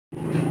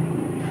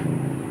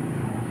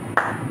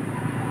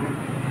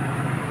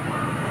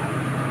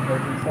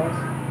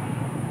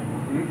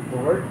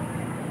Forward.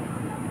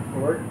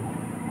 Forward.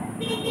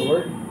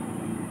 Forward.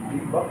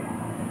 Back.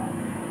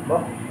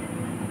 Back.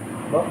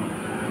 Back.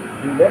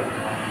 Left.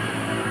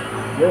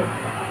 Left.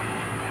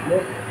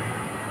 Left.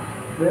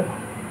 Left.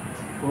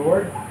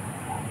 Forward.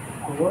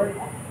 Forward.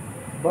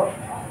 Back.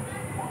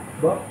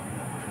 Back.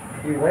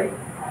 Right.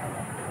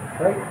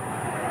 Right.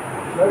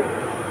 Right.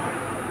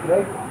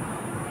 Right.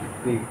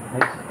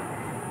 Nice.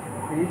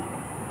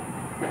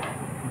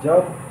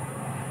 Jump.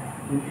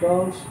 In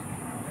counts.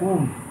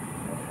 1,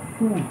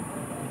 2,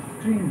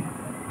 3,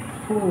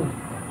 4,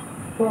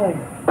 5,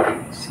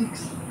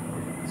 6,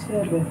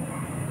 7,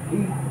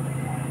 8,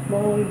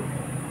 9,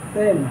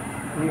 10.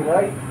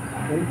 Right.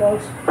 In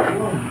counts. 1,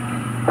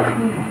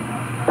 2,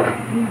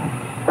 3,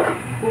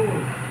 4,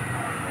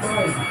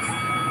 5,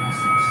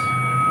 6,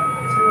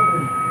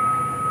 7,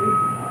 8,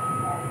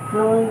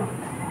 9,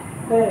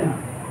 10.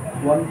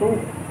 1, 2,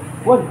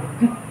 1,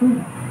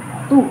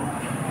 2,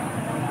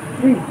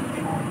 3,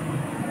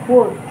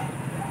 4,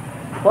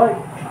 5,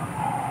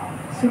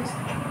 6,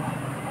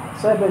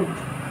 7,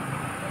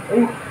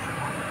 8,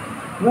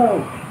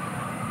 9,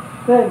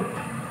 10.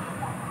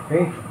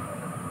 Okay.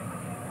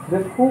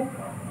 Left hook.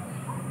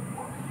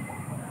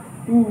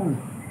 2,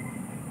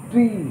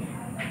 3,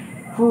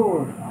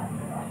 4,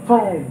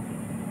 5,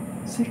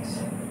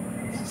 6,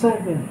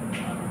 7,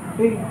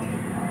 8,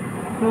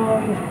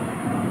 9,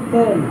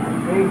 10.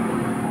 Okay.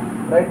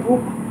 Right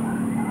hook.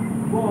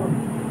 1,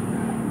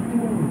 2,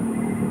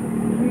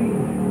 3,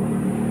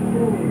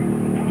 4,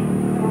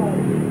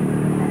 5,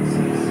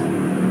 6,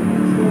 7,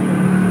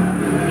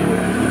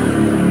 8,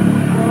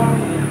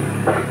 9,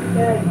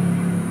 10.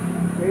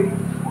 Okay.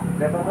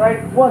 Left and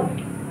right. 1,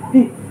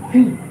 2,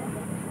 3,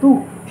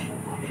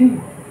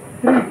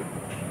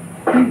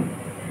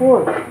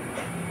 4,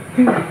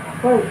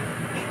 5,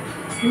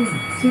 6,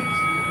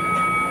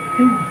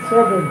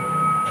 7,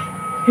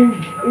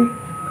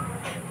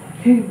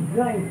 8,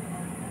 9,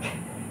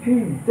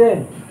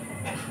 10.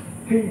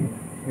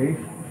 Okay.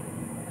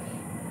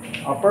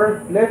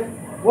 Upper left.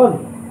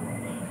 1,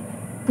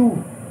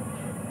 2.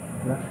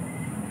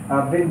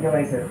 Bend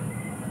kamay, sir.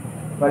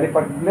 Bali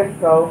pag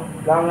left ka,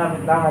 lang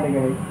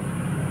haligay.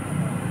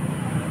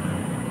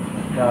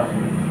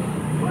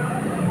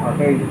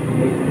 Okay.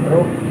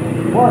 Throw.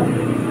 1,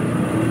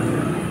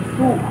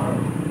 2,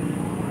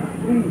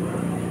 3,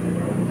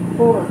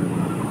 4,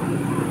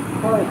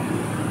 5,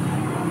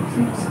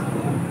 6,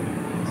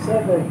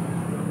 7,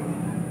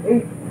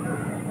 8,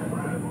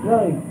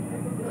 9,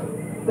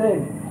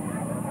 10.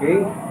 Okay.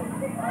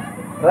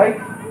 Right.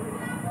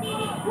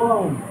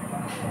 1,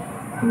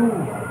 2,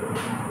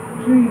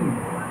 3,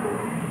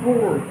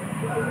 4,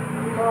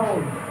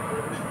 5,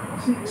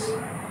 6,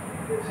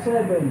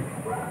 7,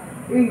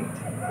 8,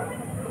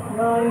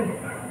 9,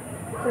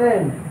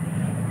 10.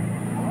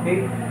 Okay.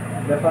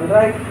 Left and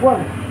right.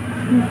 1,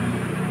 2,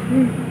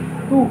 3,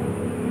 2,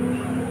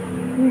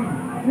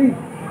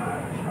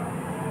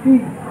 3,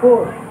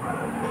 4,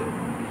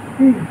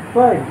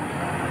 5,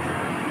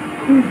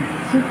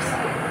 6,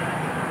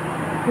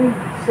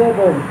 7,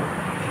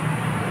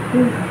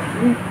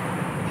 8,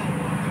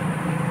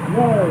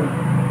 9,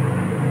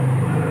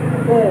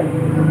 10.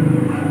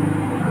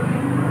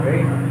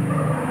 Okay.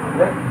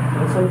 Left.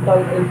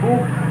 Horizontal elbow.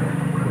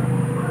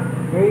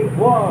 Okay.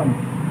 1,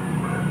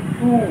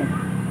 2,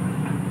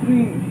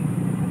 3,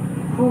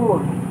 4,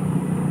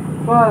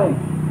 5,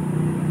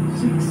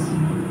 6,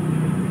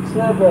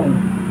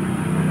 7,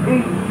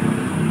 8,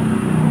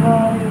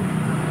 9,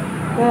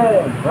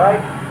 10.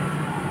 Right.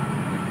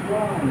 1,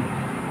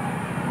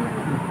 2,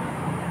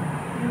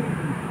 3,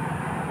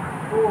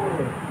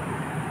 4,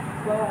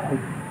 5,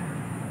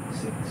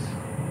 6,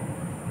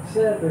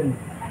 7,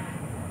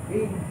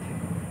 8,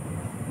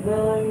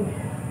 9,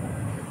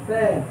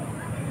 10.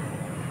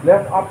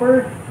 Left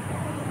upper.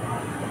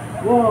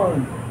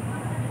 1,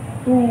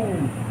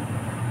 2,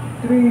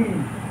 3,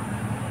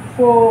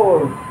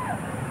 4,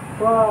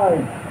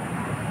 5,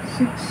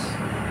 6,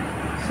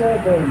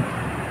 7,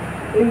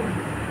 8,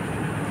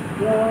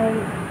 9,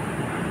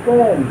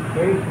 10.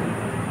 Okay.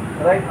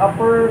 Right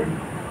upper.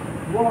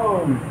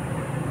 1,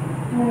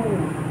 2,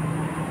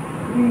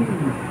 3,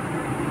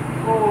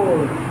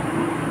 4,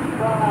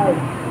 5,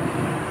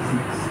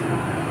 6,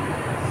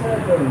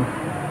 7,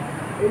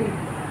 8,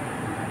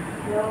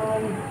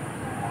 9,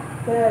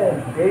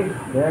 10. Okay.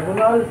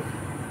 Diagonal.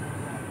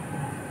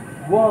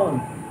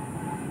 1,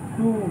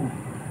 2,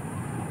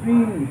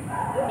 3,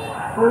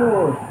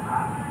 4,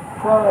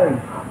 5,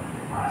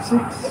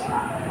 6,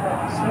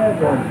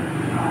 7,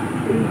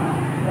 8,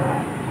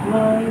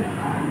 9,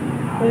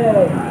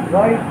 10.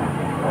 Right.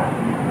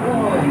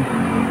 1,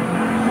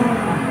 2,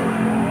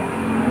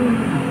 3,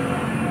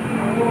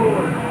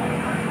 4,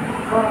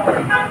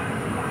 5,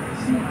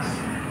 6,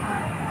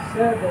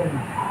 7,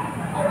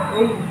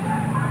 8,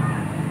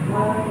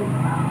 9,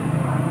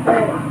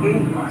 10. Okay.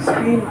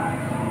 Spin.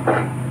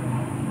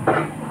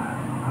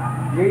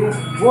 Okay.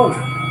 1.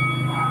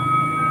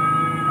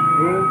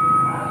 Okay.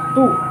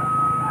 2.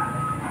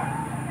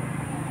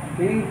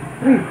 Okay.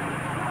 3.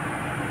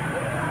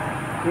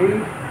 Okay.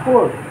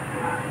 4.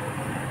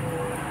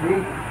 Okay.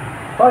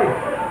 5. 5,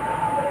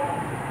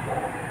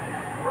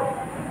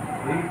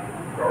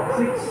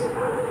 6,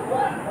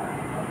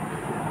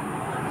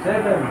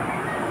 7,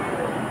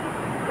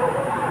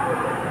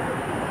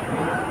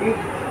 8,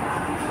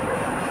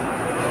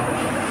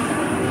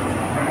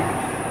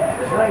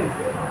 9,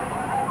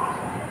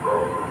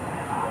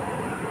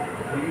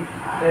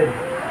 10,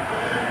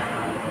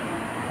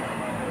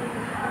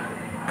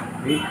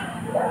 8,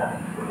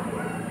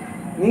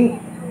 knee,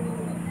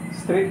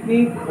 straight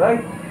knee,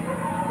 right,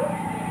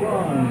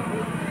 1,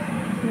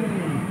 2, 3,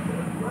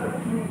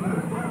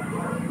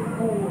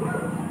 4,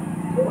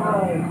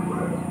 5,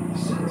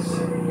 6,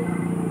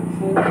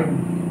 7,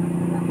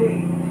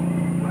 8,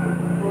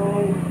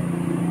 9,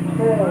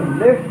 10,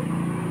 left,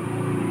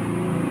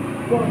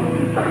 1,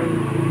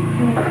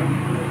 2,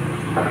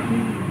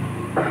 3,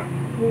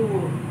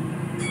 4,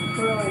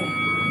 5,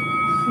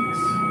 6,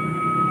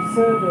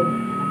 7,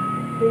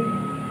 8,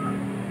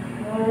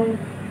 9,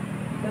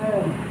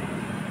 10.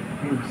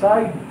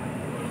 Inside.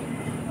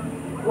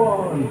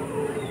 1,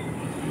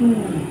 2,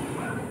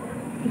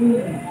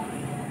 3,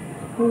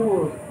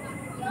 4,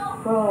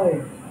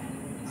 5,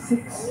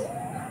 6,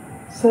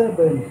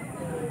 7,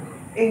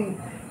 8,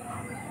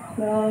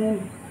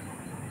 9,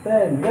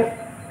 10. Left.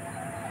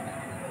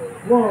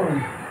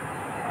 1,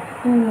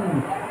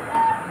 2,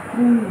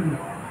 3,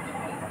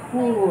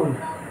 4,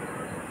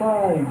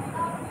 5,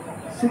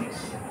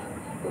 6,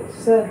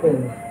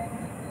 7,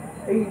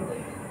 8,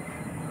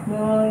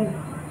 9,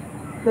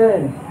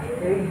 10.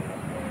 Okay.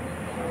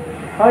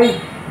 High.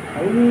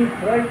 High knee.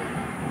 Right.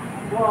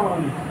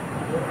 1,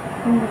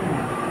 2,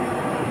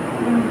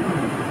 3,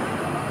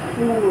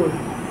 4,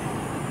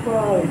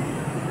 5,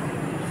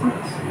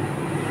 6,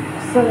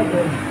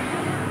 7,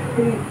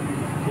 8,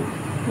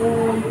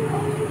 9,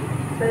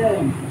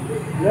 10.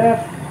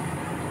 Left.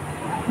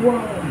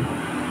 1,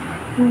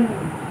 2,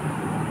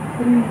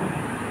 3,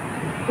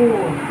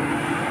 4,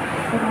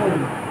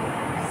 5,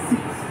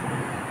 6,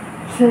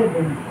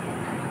 7,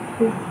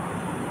 8,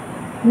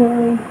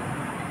 9,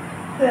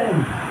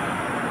 10.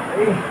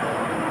 Okay.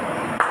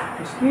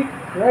 Stick,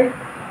 right?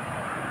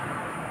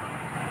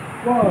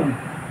 1,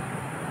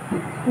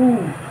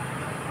 2,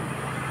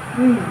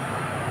 3,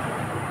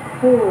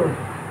 4,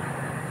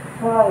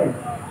 5,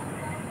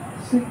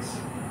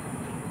 6,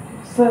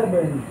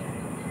 7,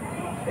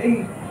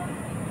 8,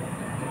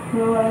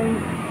 9,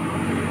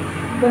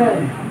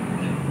 10.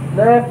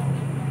 Left.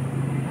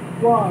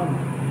 1,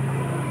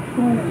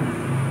 2,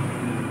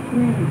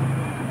 3,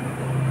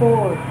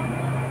 4,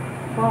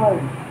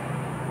 5,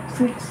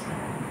 6,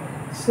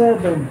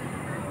 7,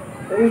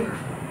 8,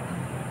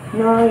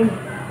 9,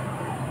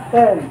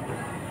 10.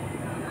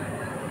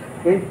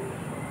 Okay?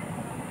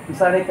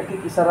 Isanay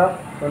kakik isarap.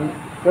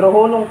 Pero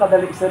hulong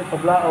kadali sir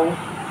paglaong.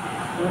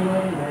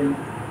 Hulong then.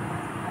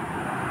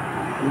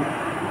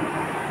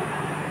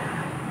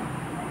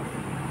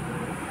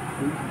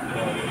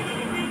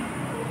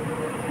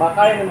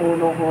 Makaya ng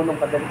hulong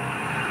kadali.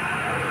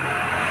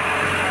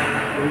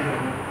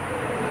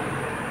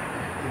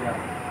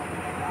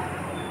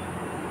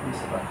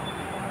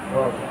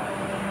 Oh.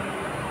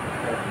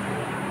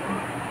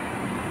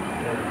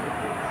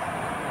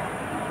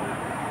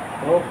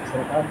 Oh,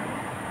 sarap.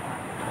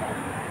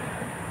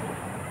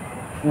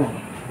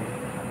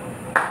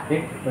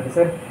 Okay, pwede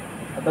sir.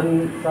 Aton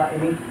sa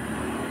ini.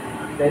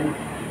 Then,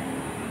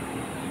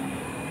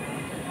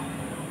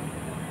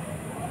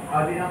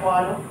 di na ko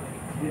ano?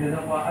 Di na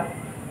nakuhaan.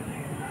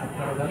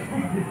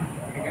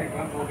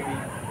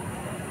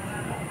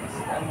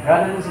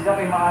 Gano'n yung siya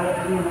kay maalat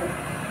rin mo.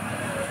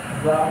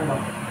 Gano'n ba?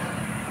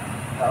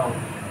 Tao.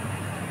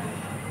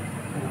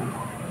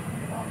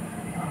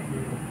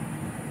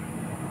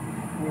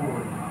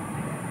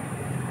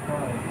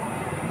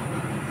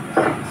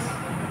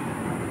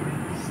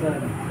 9,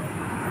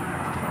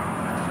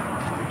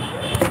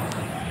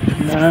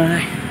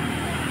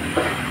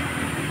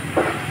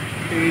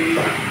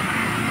 8,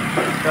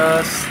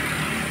 tas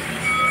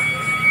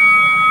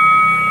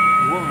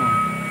 1,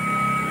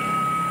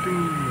 2,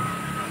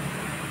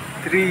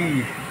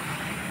 3,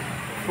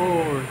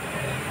 4,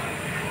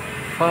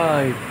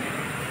 5,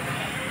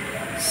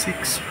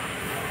 6,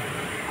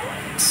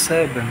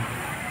 7,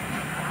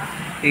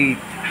 8,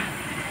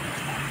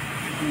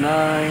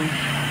 9,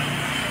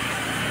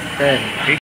 10. Okay.